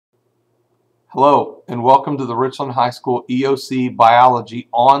Hello, and welcome to the Richland High School EOC Biology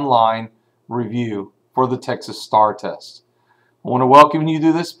online review for the Texas STAR test. I want to welcome you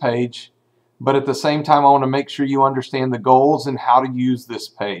to this page, but at the same time I want to make sure you understand the goals and how to use this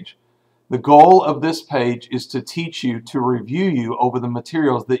page. The goal of this page is to teach you, to review you over the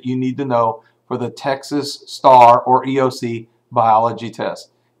materials that you need to know for the Texas STAR or EOC Biology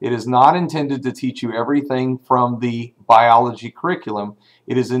test. It is not intended to teach you everything from the biology curriculum.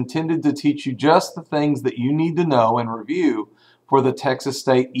 It is intended to teach you just the things that you need to know and review for the Texas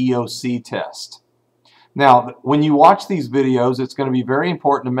State EOC test. Now, when you watch these videos, it's going to be very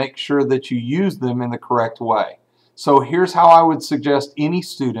important to make sure that you use them in the correct way. So here's how I would suggest any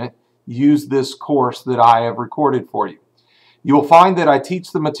student use this course that I have recorded for you. You will find that I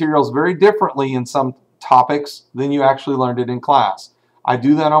teach the materials very differently in some topics than you actually learned it in class. I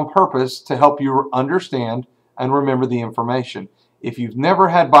do that on purpose to help you understand and remember the information. If you've never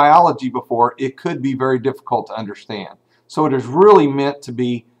had biology before, it could be very difficult to understand. So it is really meant to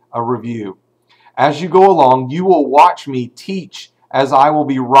be a review. As you go along, you will watch me teach as I will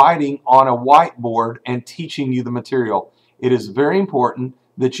be writing on a whiteboard and teaching you the material. It is very important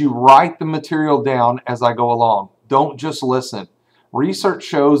that you write the material down as I go along. Don't just listen. Research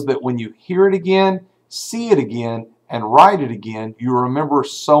shows that when you hear it again, see it again, and write it again, you remember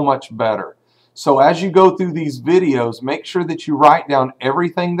so much better. So as you go through these videos, make sure that you write down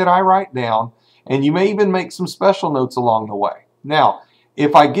everything that I write down, and you may even make some special notes along the way. Now,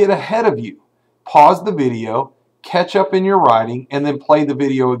 if I get ahead of you, pause the video, catch up in your writing, and then play the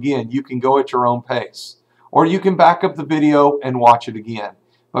video again. You can go at your own pace. Or you can back up the video and watch it again.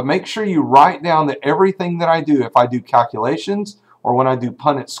 But make sure you write down that everything that I do, if I do calculations, or when I do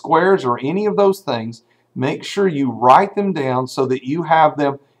Punnett squares, or any of those things, make sure you write them down so that you have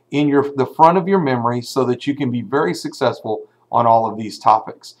them in the front of your memory so that you can be very successful on all of these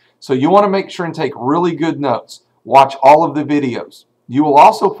topics. So you want to make sure and take really good notes. Watch all of the videos. You will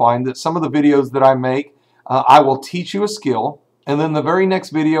also find that some of the videos that I make, I will teach you a skill, and then the very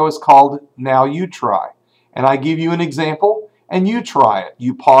next video is called Now You Try. And I give you an example, and you try it.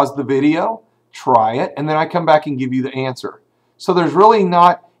 You pause the video, try it, and then I come back and give you the answer. So there's really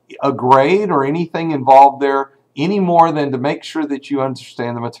not a grade or anything involved there any more than to make sure that you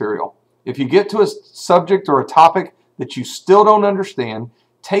understand the material. If you get to a subject or a topic that you still don't understand,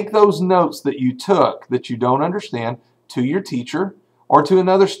 take those notes that you took that you don't understand to your teacher or to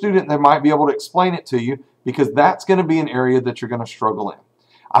another student that might be able to explain it to you, because that's going to be an area that you're going to struggle in.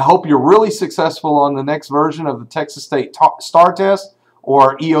 I hope you're really successful on the next version of the Texas State STAR test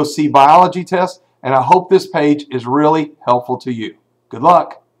or EOC Biology test, and I hope this page is really helpful to you. Good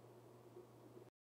luck.